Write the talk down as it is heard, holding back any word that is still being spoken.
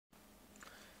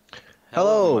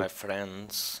Hello, Hello, my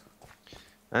friends.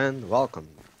 and welcome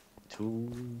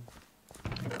to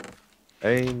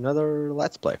another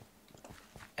Let's Play.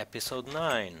 Episode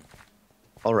 9.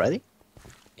 Already?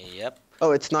 Yep,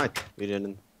 Oh, it's night. We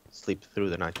didn't sleep through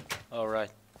the night.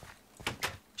 alright.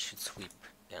 Should sleep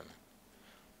then.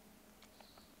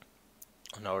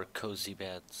 On our cozy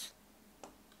beds.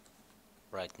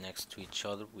 Right next to each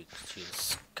other, which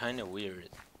is kinda weird.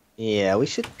 Yeah, we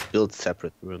should build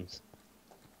separate rooms.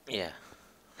 Yeah.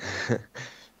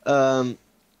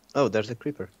 Oh, there's a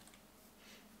creeper.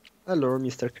 Hello,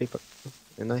 Mr. Creeper.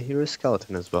 And I hear a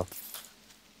skeleton as well.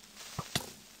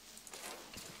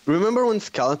 Remember when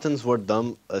skeletons were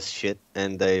dumb as shit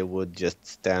and they would just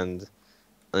stand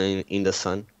in the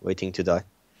sun waiting to die?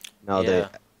 Now Yeah.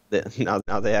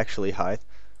 now they actually hide.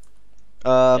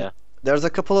 Um, Yeah. there's a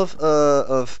couple of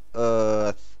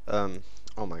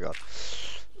oh my god,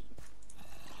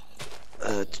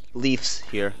 leaves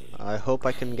here. I hope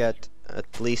I can get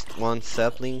at least one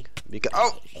sapling because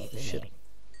shit,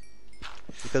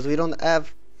 because we don't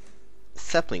have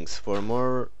saplings for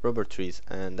more rubber trees,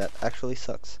 and that actually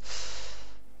sucks.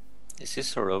 Is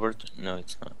this a rubber? No,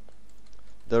 it's not.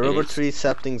 The It rubber is. tree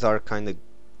saplings are kind of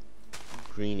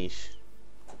greenish.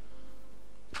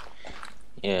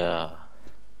 Yeah.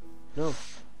 No,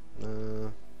 uh,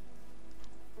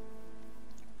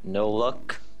 No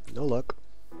luck. no luck.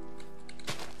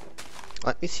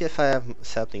 Let me see if I have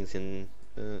saplings in.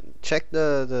 Check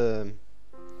the.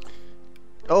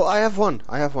 Oh, I have one.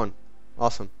 I have one.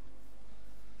 Awesome.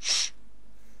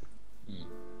 Hmm.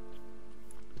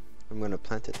 I'm gonna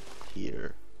plant it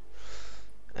here.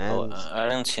 Oh, And I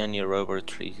don't see any rubber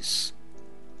trees.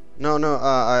 no,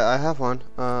 I have one.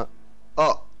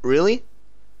 Oh, really?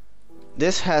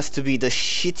 This has to be the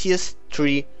shittiest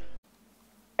tree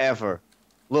ever.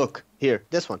 Look here,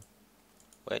 this one.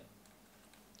 Wait.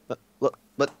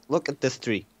 But look at this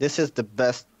tree. This is the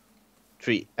best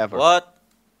tree ever. What?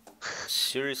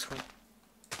 Seriously?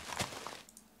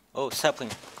 Oh,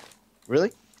 sapling.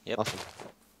 Really? Yep.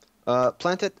 Awesome.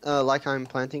 Plant it like I'm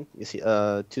planting. You see,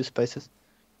 2 spaces.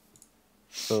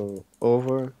 So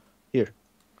over here.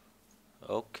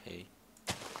 Okay.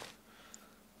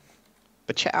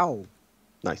 Pachow.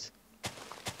 Nice.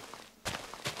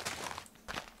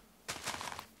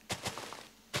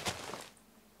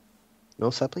 No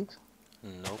saplings?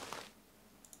 Nope.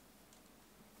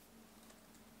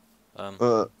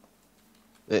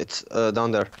 It's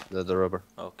down there, the rubber.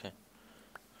 Okay.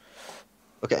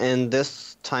 Okay, and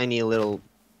this tiny little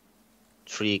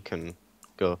tree can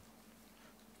go. Wait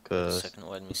a 'Cause second,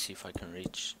 let me see if I can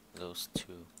reach those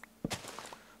two.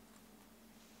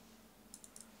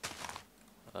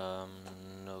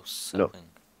 No sapling.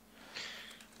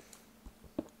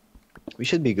 we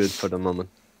should be good for the moment.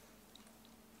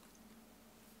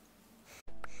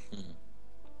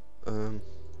 Hmm.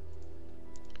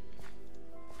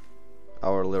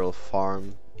 Our little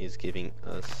farm is giving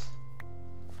us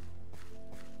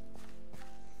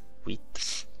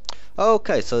wheat.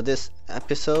 Okay, so this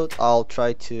episode I'll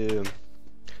try to.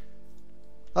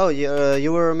 Oh,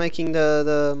 you were making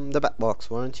the bat box,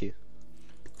 weren't you?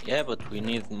 Yeah, but we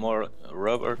need more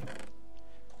rubber.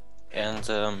 And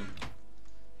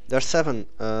There's 7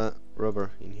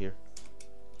 rubber in here.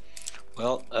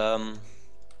 well,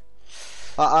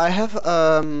 I have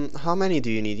how many do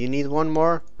you need? You need 1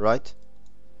 more, right?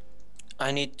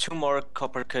 I need 2 more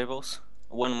copper cables.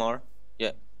 1 more.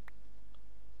 Yeah.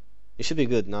 You should be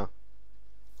good now.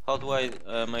 How do I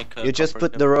make a You just copper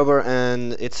put the rubber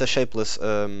and it's a shapeless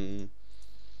crafting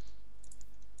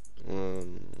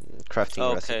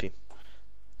okay. recipe.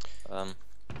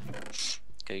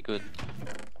 Okay, good.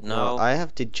 No, Now I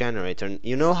have the generator.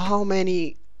 You know how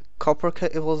many copper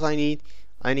cables I need?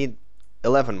 I need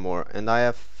 11 more, and I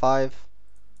have 5.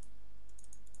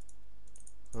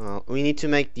 We need to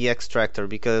make the extractor,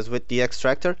 because with the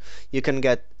extractor you can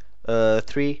get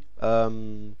 3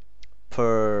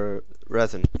 per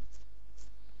resin.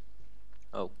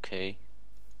 okay.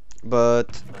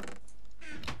 But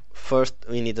first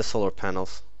we need the solar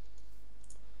panels.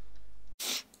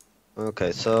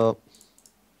 Okay, so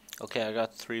Okay, I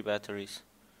got 3 batteries.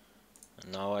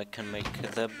 And now I can make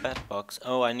the bat box.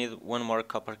 Oh, I need 1 more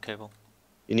copper cable.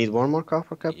 you need 1 more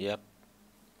copper cable? Yep.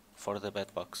 For the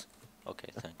bat box. Okay,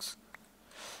 thanks.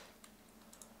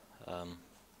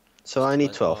 So I need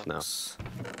bat 12 now. box.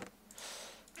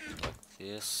 Like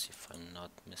this, if I'm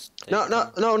not mistaken. No.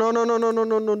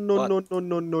 What?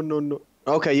 No.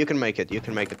 Okay, you can make it. You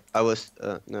can make it. I was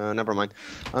no, never mind.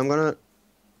 I'm gonna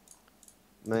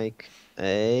make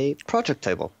a project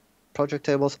table. Project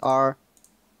tables are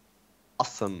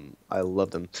awesome. I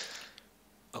love them.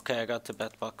 Okay, I got the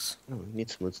bat box. Oh, we need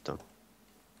smooth stone.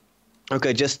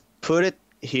 Okay, just put it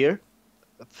here,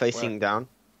 Where? facing down.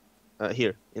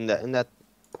 Here in that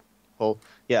hole.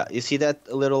 Yeah, you see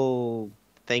that little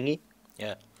thingy?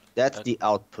 Yeah. That's Uh, the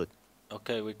output.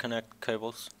 okay, we connect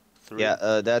cables. Yeah,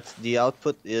 3. that's the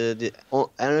output. The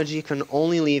energy can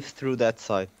only leave through that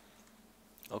side.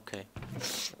 Okay.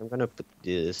 I'm gonna put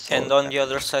this And solar on the panel.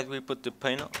 other side we put the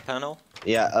panel.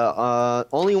 Yeah,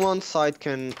 only one side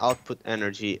can output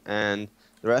energy, and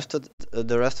the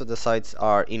rest of the sides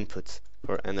are inputs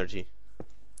for energy.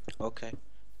 Okay.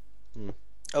 Hmm.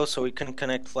 Oh, so we can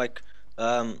connect like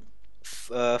um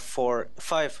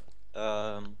 5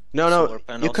 No, no, solar you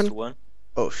panels can. to one.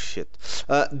 Oh shit!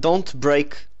 Don't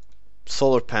break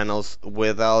solar panels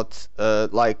without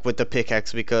like with the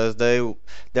pickaxe, because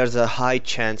there's a high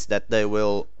chance that they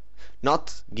will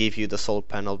not give you the solar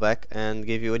panel back and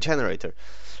give you a generator.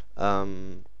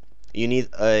 Um, you need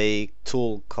a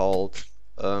tool called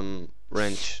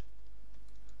wrench.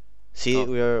 See, Oh,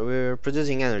 we're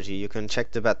producing energy. You can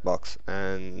check the bat box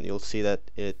and you'll see that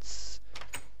it's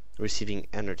receiving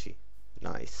energy.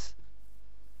 Nice.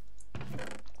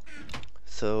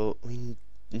 So we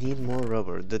need more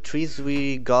rubber. The trees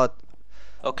we got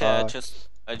okay. are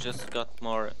I just got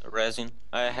more resin.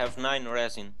 I have 9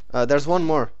 resin. there's one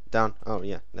more down. Oh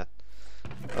yeah, that.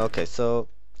 Okay, so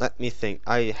let me think.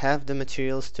 I have the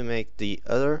materials to make the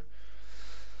other.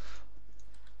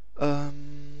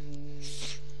 Um,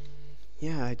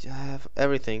 yeah, I have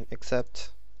everything except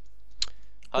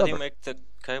How do you rubber. make the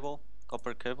cable?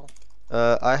 Copper cable?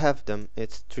 I have them.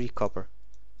 It's three copper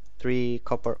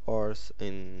ores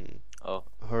in Oh,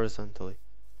 horizontally.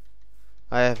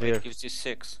 I have it here gives you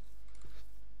 6.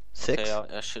 Okay, 6.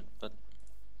 I should put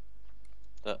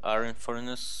the iron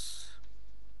furnace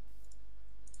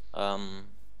um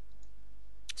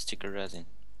sticker resin.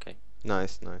 Okay.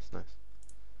 Nice, nice, nice.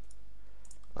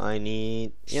 I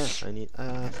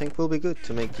think we'll be good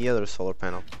to make the other solar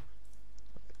panel.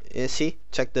 See,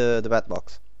 check the bat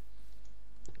box.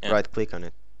 Yeah. Right click on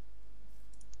it.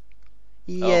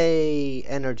 Oh, Yay,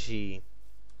 energy.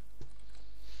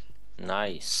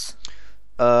 nice.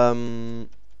 Um,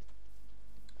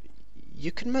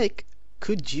 you can make.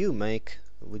 Could you make?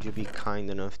 Would you be kind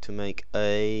enough to make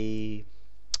a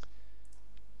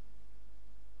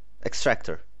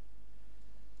extractor?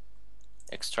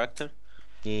 Extractor?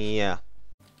 Yeah,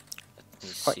 Let me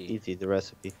it's quite see. easy, the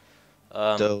recipe.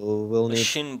 Um, So we'll need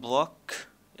machine block,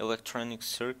 electronic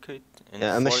circuit, and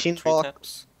a 4 machine tree block.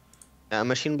 taps. A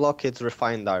machine block, it's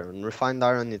refined iron. Refined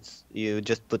iron, it's you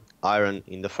just put iron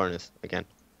in the furnace again.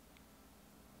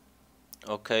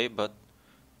 Okay, but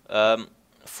um,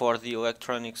 for the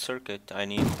electronic circuit, I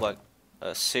need like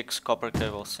 6 copper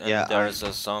cables, Yeah, and there's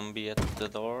a zombie at the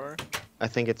door. I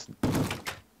think it's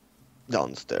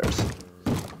downstairs.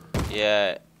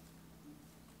 Yeah.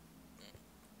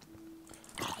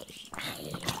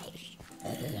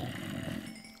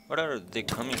 Where are they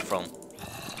coming from?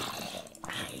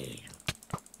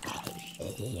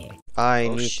 I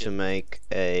Oh need to shit. make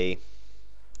a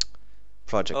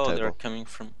project Oh, they're table. coming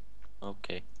from.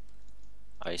 Okay.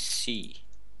 I see.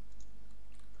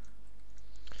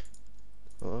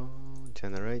 Oh,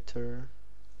 generator,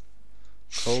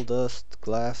 coal dust,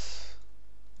 glass.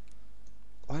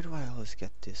 Why do I always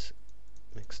get this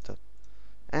mixed up?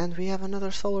 And we have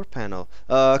another solar panel.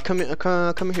 Come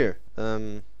here.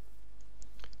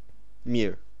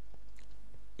 Mir,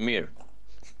 Mir.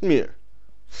 Mir.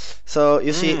 So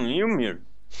you see, You Mir.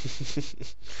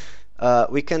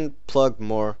 we can plug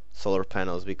more solar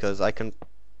panels because I can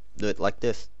do it like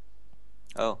this.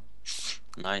 Oh,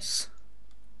 nice.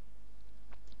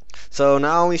 So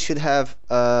now we should have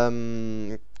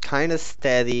kind of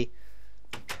steady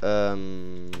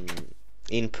um,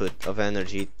 input of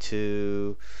energy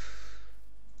to.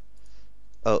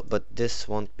 Oh, but this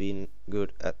won't be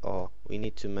good at all. We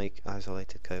need to make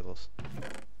isolated cables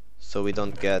so we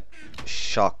don't get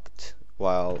shocked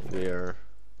while we're.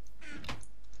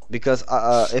 Because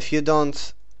if you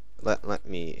don't, let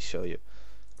me show you.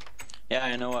 Yeah,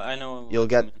 I know You'll what you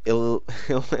get mean. They'll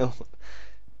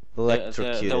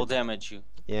electrocuted. damage you.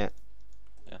 Yeah.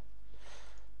 Yeah.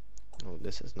 Oh,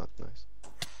 this is not nice.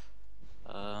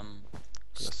 Um,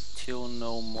 Gonna still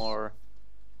no more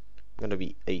gonna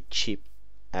be a cheap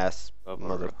ass rubber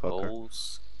motherfucker.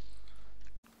 holes.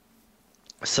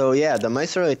 So yeah, the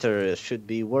macerator should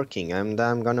be working, and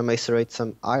I'm gonna macerate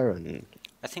some iron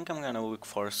I think I'm gonna look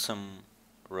for some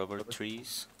rubber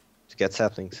trees. to get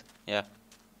saplings. Yeah.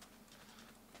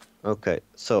 Okay,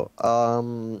 so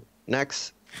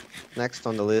next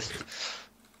on the list.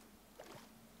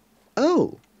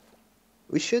 Oh,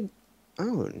 we should.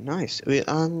 Oh, nice.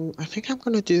 I think I'm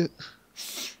gonna do.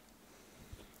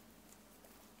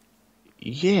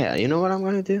 Yeah, you know what I'm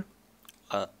gonna do?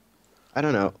 Uh, I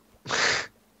don't know.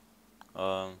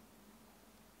 um,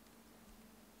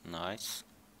 nice.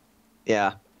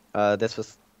 Yeah, this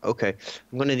was okay.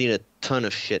 I'm gonna need a ton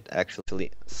of shit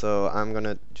actually, so I'm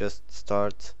gonna just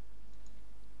start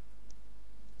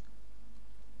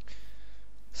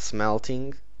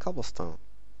smelting cobblestone.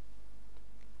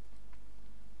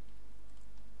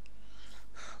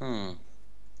 Hmm.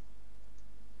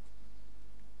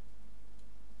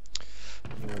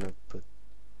 I'm gonna put.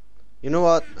 You know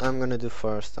what I'm gonna do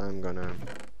first? I'm gonna.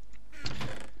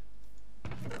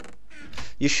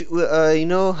 You should. You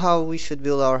know how we should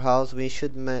build our house? We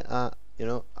should make. You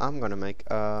know, I'm gonna make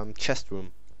chest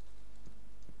room.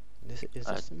 Is A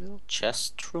this the middle?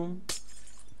 chest room?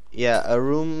 Yeah, a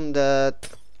room that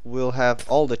will have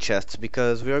all the chests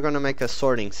because we are gonna make a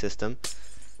sorting system.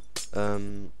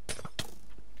 Um.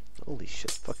 Holy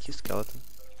shit! Fuck you, skeleton.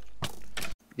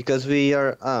 Because we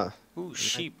are. Ooh, Like,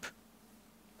 sheep.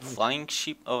 Flying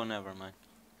sheep? Oh, never mind.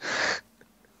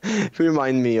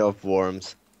 remind me of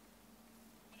worms.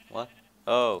 What?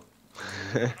 Oh.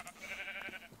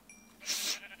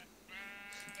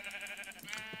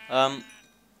 Um,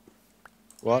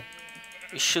 What?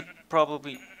 we should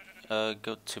probably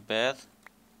go to bed.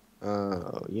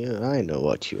 Oh, yeah, I know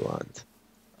what you want.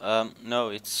 No,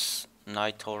 it's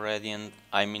night already and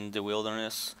I'm in the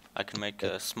wilderness. I can make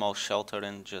Okay. a small shelter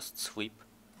and just sleep.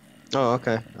 Oh,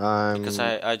 okay. Because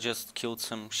I just killed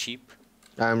some sheep.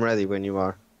 I'm ready when you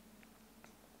are.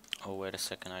 Oh, wait a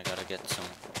second, I gotta get some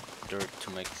dirt to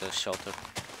make the shelter.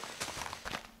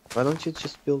 Why don't you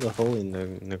just build a hole in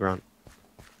the ground?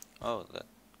 Oh, that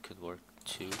could work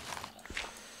too.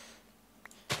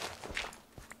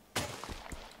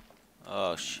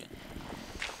 Oh, shit.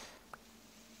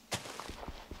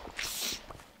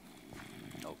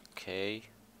 Okay.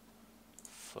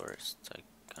 First, I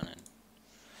gonna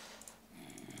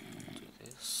do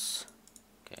this.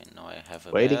 Okay, now I have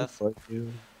a Waiting bed. for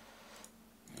you.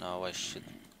 Now I should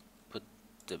put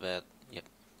the bed. Yep.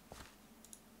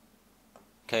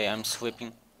 Okay, I'm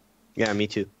sleeping. Yeah, me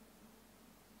too.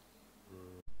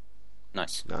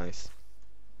 Nice. Nice.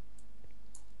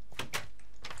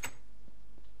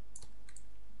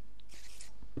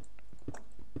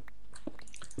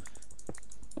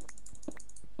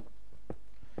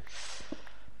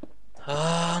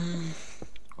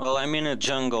 Well, I'm in a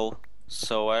jungle,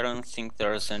 so I don't think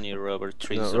there's any rubber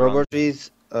trees No, around. rubber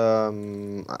trees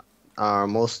are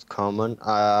most common.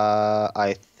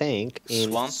 I think in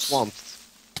Swamps? swamps.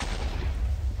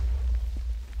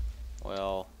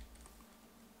 Well,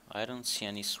 I don't see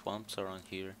any swamps around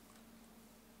here.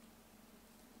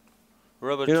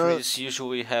 Rubber You know, trees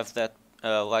usually have that,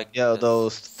 like, yeah,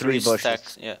 those three three bushes.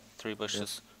 stacks, yeah, three Yeah.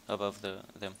 bushes above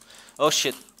them. Oh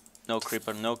shit! No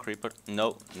creeper, no creeper,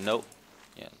 no, no.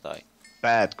 Yeah, die.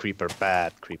 Bad creeper,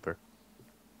 bad creeper.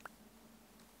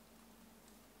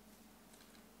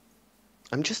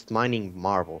 I'm just mining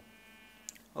marble.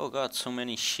 Oh god, so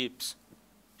many sheep.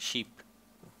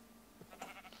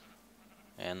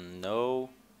 And no.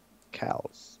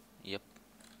 Cows. Yep.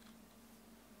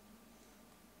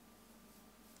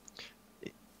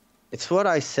 It's what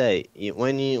I say.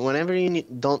 Whenever you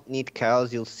don't need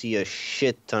cows, you'll see a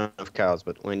shit ton of cows.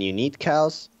 But when you need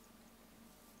cows,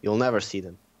 you'll never see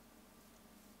them.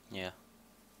 Yeah.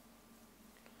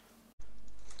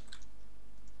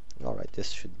 All right,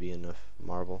 this should be enough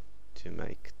marble to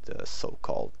make the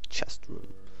so-called chest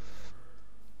room.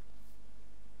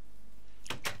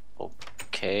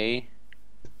 Okay.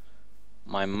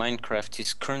 My Minecraft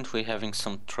is currently having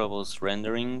some troubles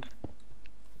rendering.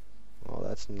 Well,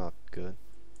 that's not good.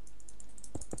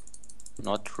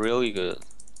 Not really good.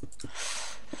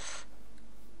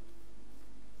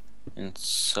 And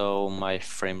so my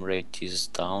frame rate is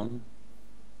down,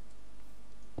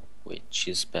 which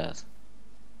is bad.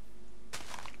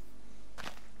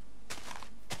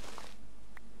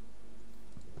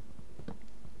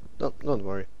 Don't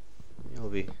worry. You'll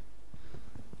be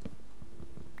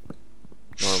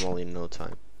normal in no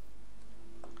time.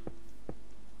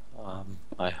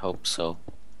 I hope so.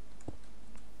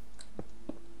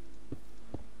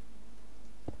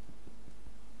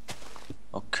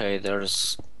 Okay,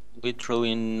 there's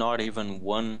literally not even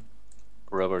one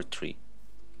rubber tree.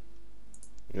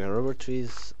 Yeah, rubber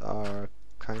trees are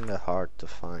kinda hard to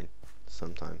find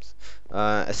sometimes.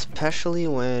 Especially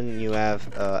when you have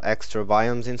extra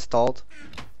biomes installed.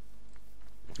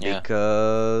 Yeah.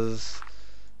 Because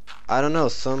I don't know,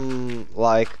 some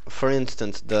like for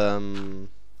instance the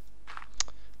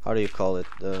how do you call it?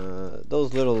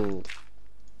 Those little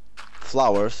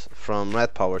flowers from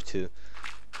Red Power 2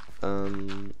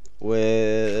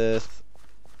 with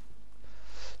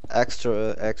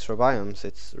extra biomes,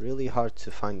 it's really hard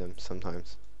to find them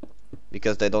sometimes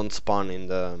because they don't spawn in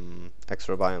the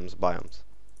extra biomes.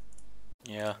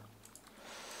 Yeah.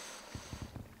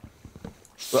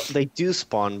 Well, they do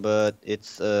spawn, but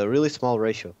it's a really small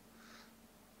ratio.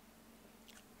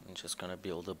 I'm just gonna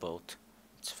build a boat.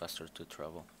 It's faster to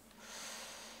travel.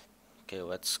 Okay,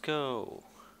 let's go.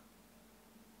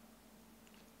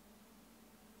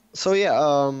 So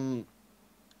yeah,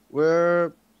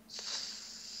 we're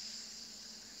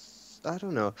I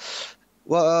don't know.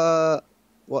 Well,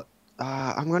 what?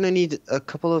 I'm gonna need a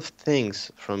couple of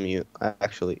things from you.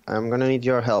 Actually, I'm gonna need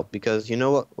your help because you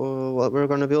know what we're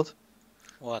gonna build?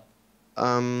 What?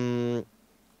 Um,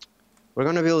 we're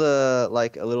gonna build a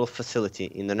little facility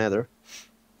in the Nether,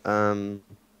 um,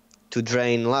 to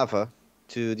drain lava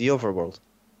to the overworld.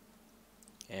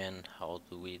 And how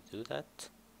do we do that?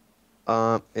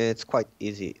 It's quite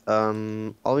easy.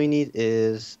 All we need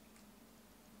is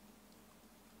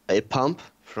a pump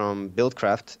from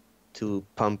Buildcraft to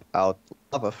pump out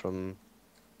lava from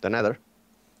the Nether.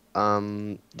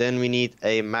 Then we need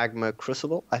a magma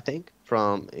crucible, I think,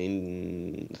 from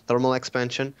in thermal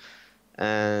expansion,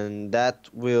 and that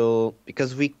will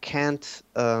because we can't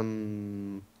how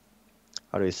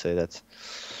do you say that?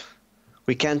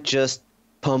 We can't just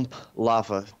pump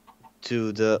lava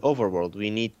to the overworld. We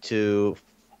need to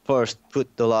first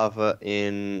put the lava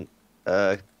in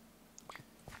I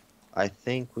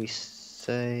think we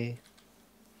say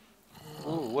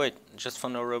Oh, wait, just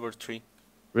found a rubber tree.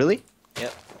 really?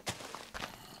 Yep.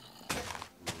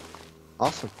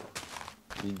 Awesome.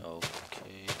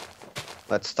 Okay.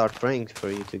 Let's start praying for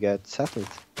you to get saplings.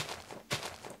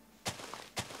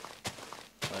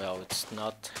 Well, it's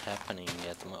not happening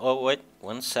yet. Oh, wait,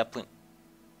 one sapling.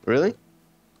 Really?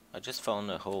 I just found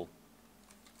a hole.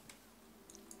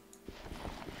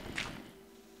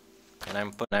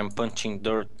 And I'm punching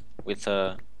dirt with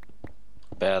a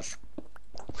bath,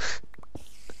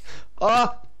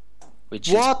 Ah! which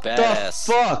is What the badass.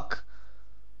 fuck?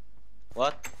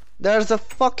 What? There's a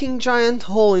fucking giant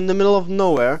hole in the middle of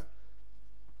nowhere.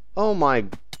 Oh my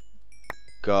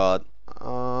god.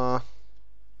 I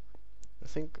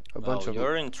think a bunch Oh, of...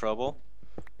 you're in trouble.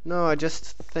 No, I just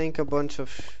think a bunch of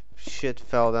shit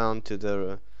fell down to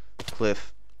the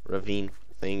cliff ravine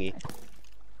thingy.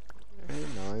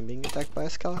 And now I'm being attacked by a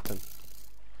skeleton.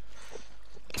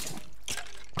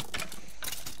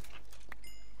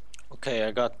 Okay,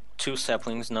 I got 2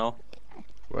 saplings now.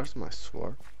 Where's my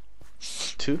sword?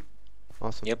 2?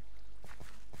 Awesome. Yep.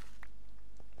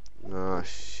 Ah,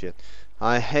 shit.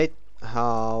 I hate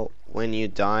how when you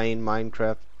die in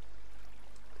Minecraft,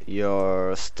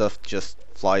 your stuff just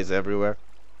flies everywhere.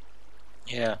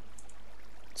 Yeah.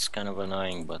 It's kind of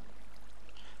annoying, but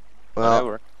Well,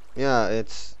 whatever. yeah,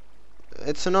 it's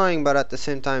annoying, but at the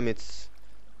same time, it's...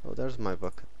 Oh, there's my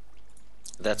bucket.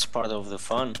 That's part of the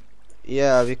fun.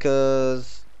 Yeah,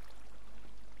 because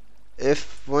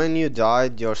if when you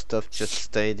died, your stuff just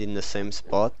stayed in the same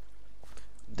spot,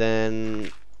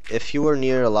 then if you were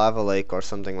near a lava lake or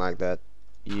something like that,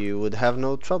 you would have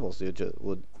no troubles.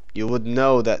 You would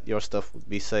know that your stuff would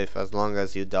be safe as long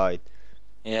as you died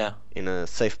Yeah. in a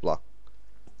safe block.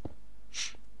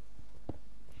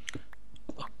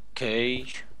 Okay.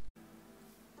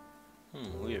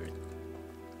 Weird.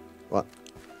 What?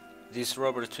 This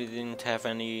rubber tree didn't have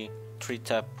any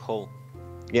 3-tap hole.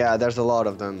 Yeah, there's a lot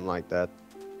of them like that,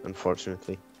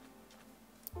 unfortunately.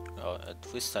 Oh,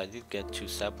 at least I did get 2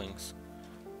 saplings.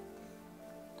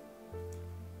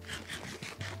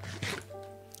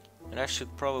 And I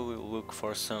should probably look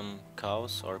for some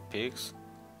cows or pigs.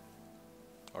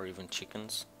 Or even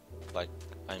chickens. Like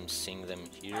I'm seeing them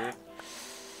here.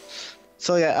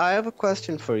 So yeah, I have a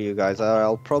question for you guys.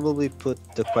 I'll probably put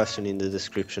the question in the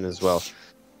description as well.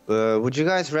 Would you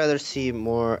guys rather see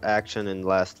more action and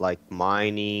less like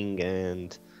mining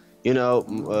and, you know,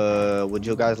 would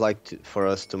you guys like for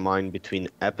us to mine between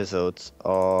episodes,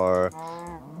 or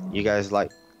you guys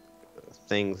like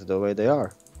things the way they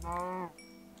are?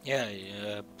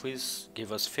 Yeah, please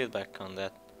give us feedback on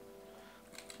that.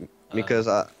 Because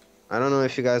I don't know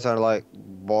if you guys are like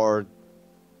bored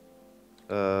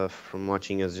from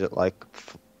watching us just like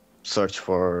search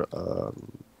for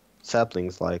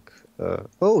saplings like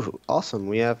oh awesome,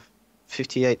 we have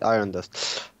 58 iron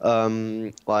dust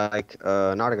like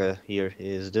Narga here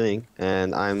is doing,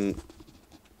 and I'm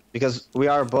because we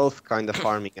are both kind of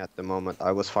farming at the moment.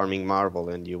 I was farming marble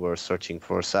and you were searching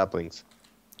for saplings.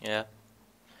 Yeah.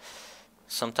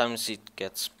 Sometimes it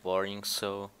gets boring,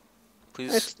 so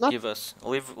please It's not give us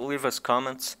leave us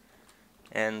comments,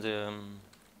 and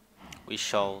we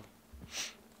shall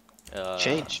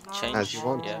change change. as you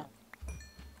want. Yeah.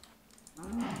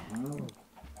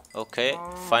 Okay,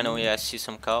 finally I see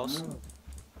some cows.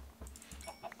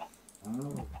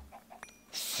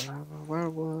 Where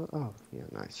was? Oh, yeah,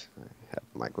 nice. I have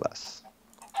my glass.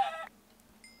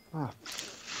 Ah,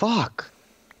 fuck!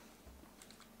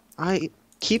 I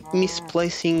keep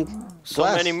misplacing So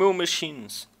many glass. moo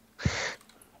machines.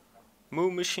 Moo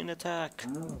machine attack.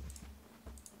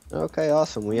 Okay,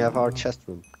 awesome. We have our chest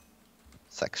room.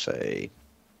 Sexy.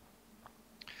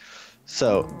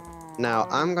 So, now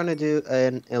I'm gonna do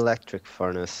an electric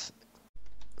furnace.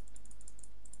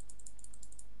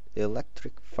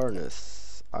 Electric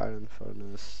furnace, iron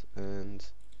furnace, and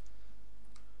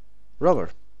rubber,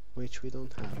 which we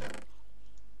don't have.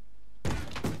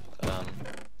 Um,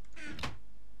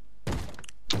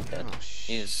 that Oh,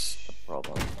 is a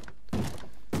problem.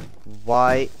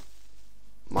 Why?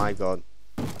 My god.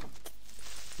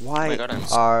 Why God,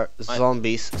 are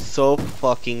zombies so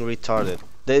fucking retarded?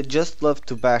 They just love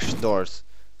to bash doors.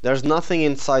 There's nothing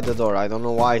inside the door. I don't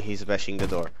know why he's bashing the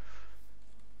door.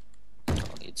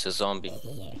 It's a zombie.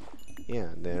 Yeah,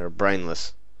 they're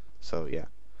brainless. So, yeah.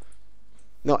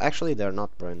 No, actually, they're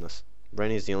not brainless.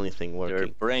 Brain is the only thing They're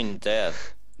working. brain dead.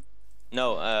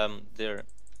 No, they're,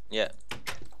 yeah.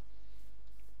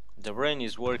 The brain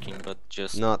is working, but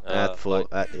just Not at like,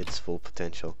 its full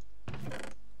potential.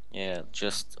 yeah,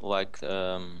 just like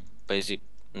basic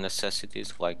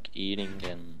necessities like eating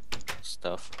and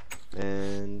stuff.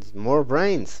 And more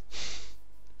brains.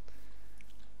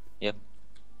 Yep.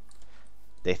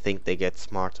 They think they get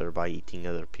smarter by eating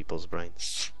other people's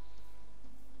brains.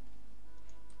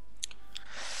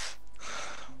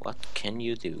 What can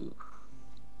you do?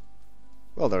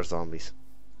 Well, they're zombies.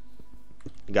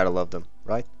 You gotta love them,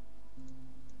 right?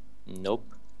 Nope.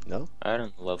 No? I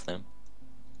don't love them.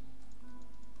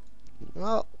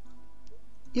 Well,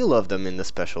 you love them in a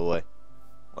special way.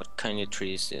 What kind of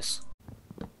tree is this?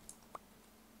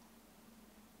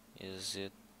 Is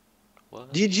it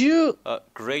what? Did you?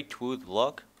 Great wood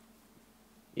log?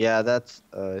 Yeah, that's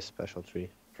a special tree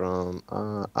from.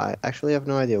 I actually have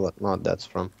no idea what mod that's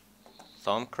from.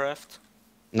 Thumbcraft?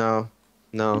 No,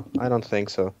 I don't think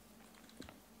so.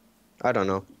 I don't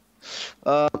know.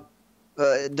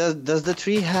 Does the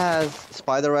tree has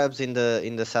spider webs in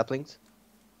the saplings?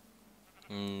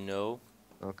 No.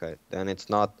 Okay, then it's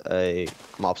not a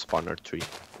mob spawner tree.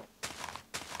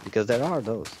 Because there are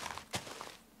those.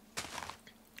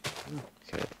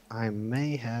 Okay, I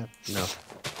may have... No,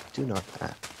 do not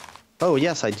have. Oh,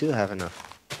 yes, I do have enough.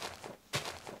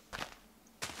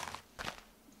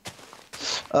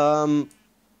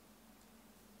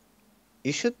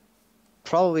 You should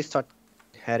probably start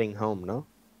heading home, no?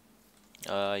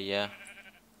 Yeah.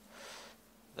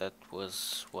 That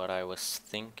was what I was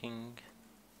thinking.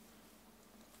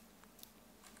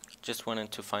 Just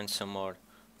wanted to find some more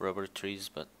rubber trees,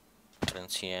 but I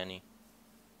don't see any.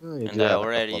 Oh, you And do I have a couple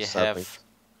already of saplings.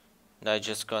 have. I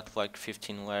just got like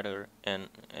 15 leather and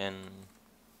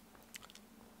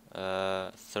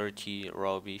 30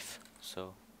 raw beef.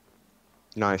 So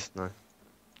Nice.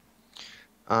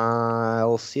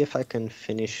 I'll see if I can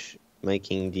finish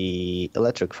making the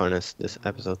electric furnace this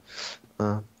episode.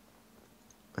 I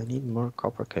need more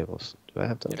copper cables. Do I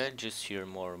have those? did I just hear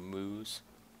more moos?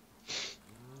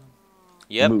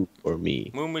 Yep. Moo for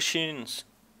me. Moo machines.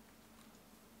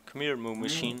 Come here, moo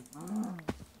machine.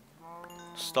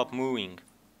 Stop mooing.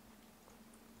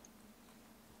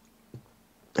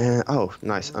 Oh,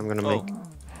 nice. I'm gonna make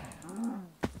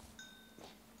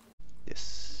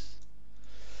this.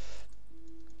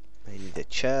 I need a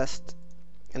chest.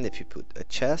 And if you put a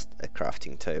chest, a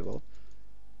crafting table,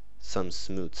 some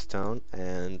smooth stone,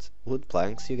 and wood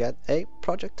planks, you get a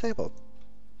project table.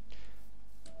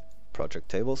 Project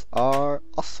tables are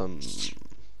awesome.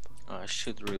 I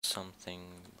should read something,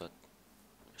 but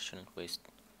I shouldn't waste.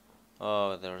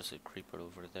 Oh, there's a creeper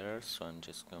over there, so I'm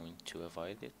just going to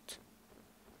avoid it.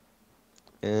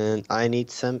 And I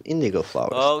need some indigo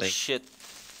flowers. Oh shit!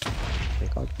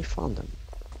 Thank God we found them.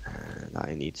 And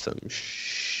I need some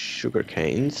sugar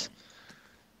canes.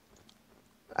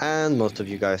 And most of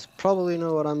you guys probably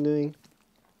know what I'm doing.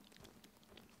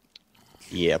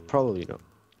 Yeah, probably know.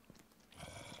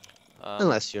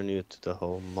 Unless you're new to the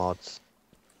whole mods.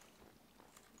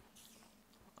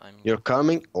 You're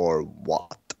coming or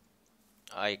what?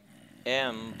 I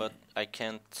am, but I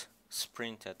can't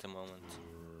sprint at the moment.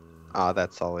 Ah,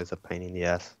 that's always a pain in the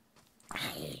ass.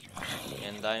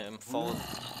 And I am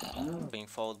being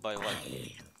followed by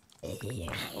like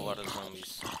a lot of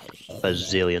zombies.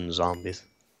 Bazillion zombies.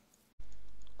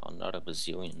 Oh, not a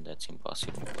bazillion, that's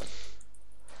impossible, but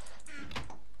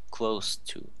close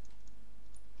to.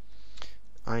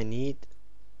 I need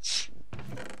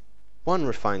 1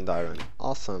 refined iron.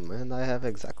 Awesome, and I have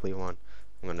exactly 1.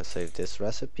 I'm gonna save this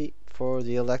recipe for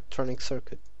the electronic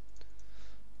circuit.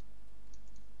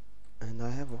 And I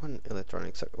have 1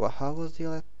 electronic circuit. Well, how was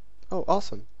the oh,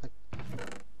 awesome.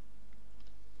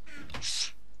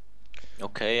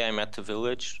 Okay, I'm at the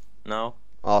village now.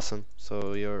 Awesome,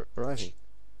 so you're arriving.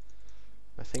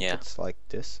 I think Yeah. it's like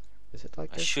this. Is it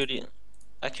like this?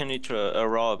 I can eat a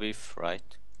raw beef,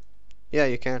 right? Yeah,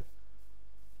 you can.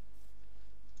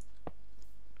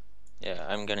 Yeah,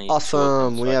 I'm gonna eat 2 of them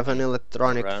Awesome, so we I have an can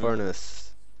electronic run.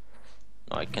 furnace.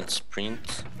 Now I can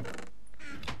sprint.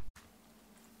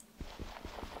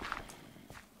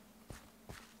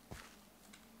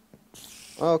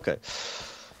 Okay.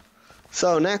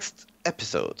 So next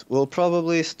episode, we'll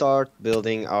probably start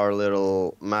building our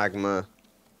little magma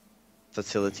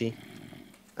facility,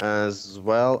 as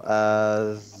well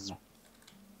as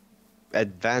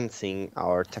advancing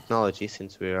our technology,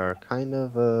 since we are kind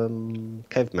of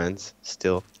cavemans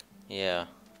still. Yeah.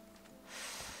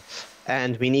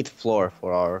 And we need floor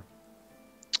for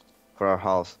our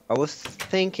house. I was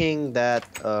thinking that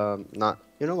not.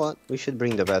 You know what? We should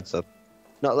bring the beds up.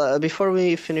 No, before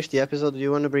we finish the episode, do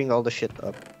you want to bring all the shit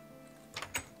up?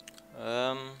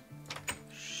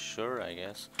 Sure, I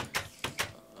guess.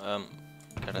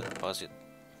 Gotta deposit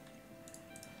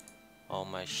all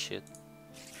my shit.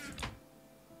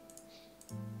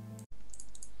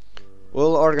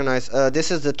 We'll organize.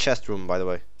 This is the chest room, by the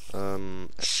way.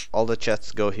 All the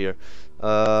chests go here,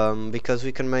 because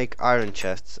we can make iron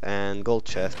chests and gold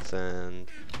chests,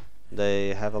 and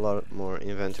they have a lot more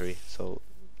inventory. So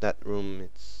that room,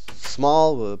 it's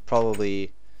small. We'll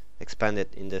probably expand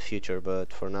it in the future,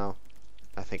 but for now,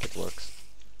 I think it works.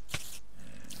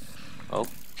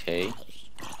 Okay.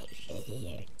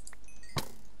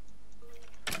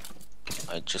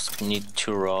 I just need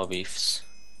 2 raw beefs.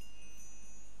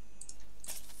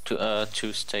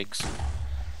 2 steaks.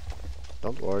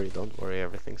 Don't worry,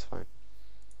 everything's fine.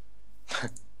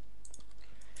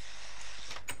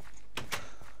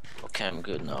 Okay, I'm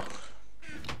good now.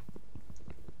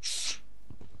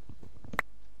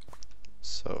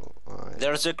 So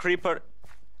There's a creeper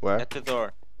where? at the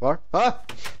door. Where? Ah!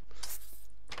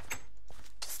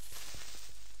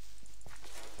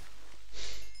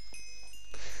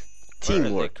 Where are they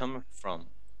Teamwork. coming from?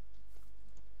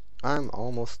 I'm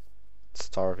almost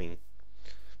starving.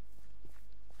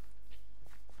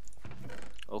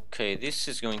 Okay, this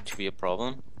is going to be a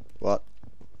problem. What?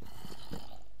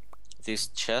 This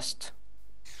chest.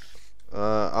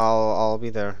 I'll be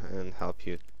there and help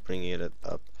you bring it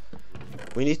up.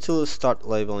 We need to start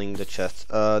labeling the chests.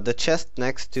 The chest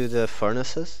next to the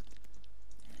furnaces.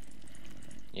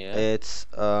 Yeah. It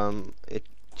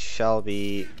shall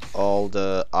be all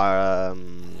the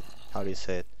how do you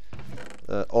say it?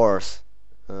 Ores.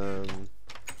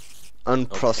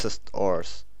 Unprocessed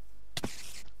ores.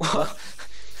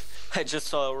 I just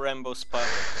saw a rainbow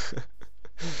spider.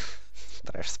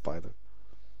 Trash spider.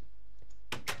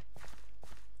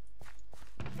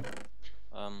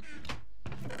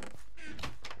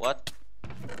 What?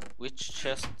 Which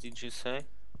chest did you say?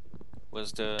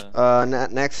 Was the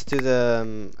Next to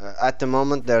the at the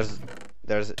moment there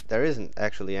isn't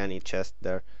actually any chest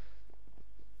there.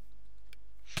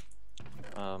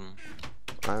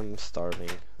 I'm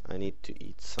starving. I need to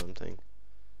eat something.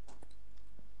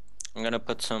 I'm gonna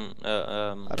put some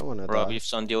I don't wanna raw die.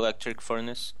 beefs on the electric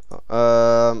furnace.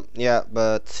 Yeah,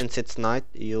 but since it's night,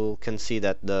 you can see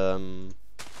that the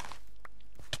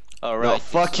Alright. No,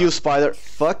 fuck you, spider.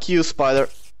 Fuck you, spider.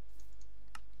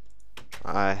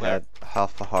 I Where? had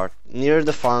half a heart. Near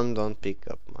the farm, don't pick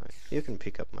up my... You can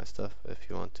pick up my stuff if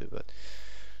you want to, but...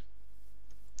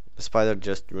 The spider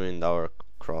just ruined our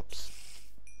crops.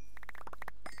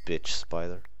 Bitch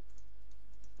spider.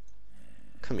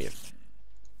 Come here.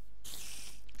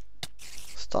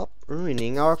 Stop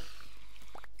ruining our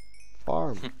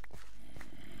farm.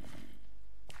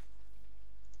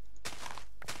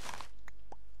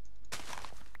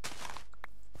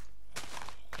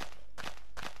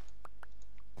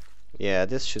 Yeah,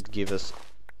 this should give us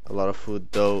a lot of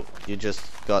food, though you just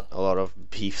got a lot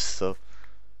of beef, so...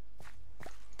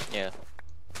 Yeah.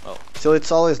 Oh. So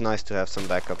it's always nice to have some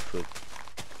backup food.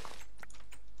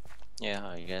 Yeah,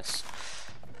 I guess.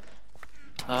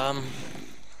 I'm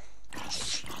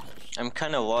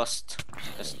kind of lost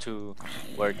as to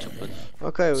where to put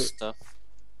Okay, stuff.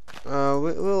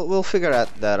 we'll figure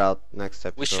that out next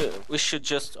episode. We should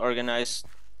just organize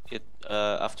it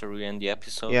after we end the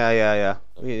episode. Yeah.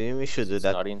 We should do It's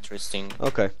that. not interesting.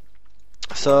 Okay.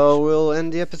 So we'll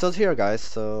end the episode here, guys.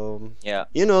 So Yeah.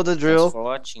 you know the drill. Thanks for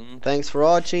watching. Thanks for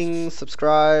watching.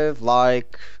 Subscribe,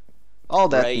 like, all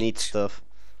that Rate. neat stuff.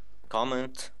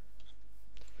 comment,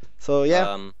 So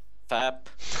yeah. fap.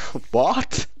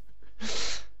 What?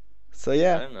 So I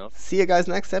yeah. don't know. See you guys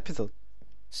next episode.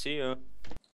 See you.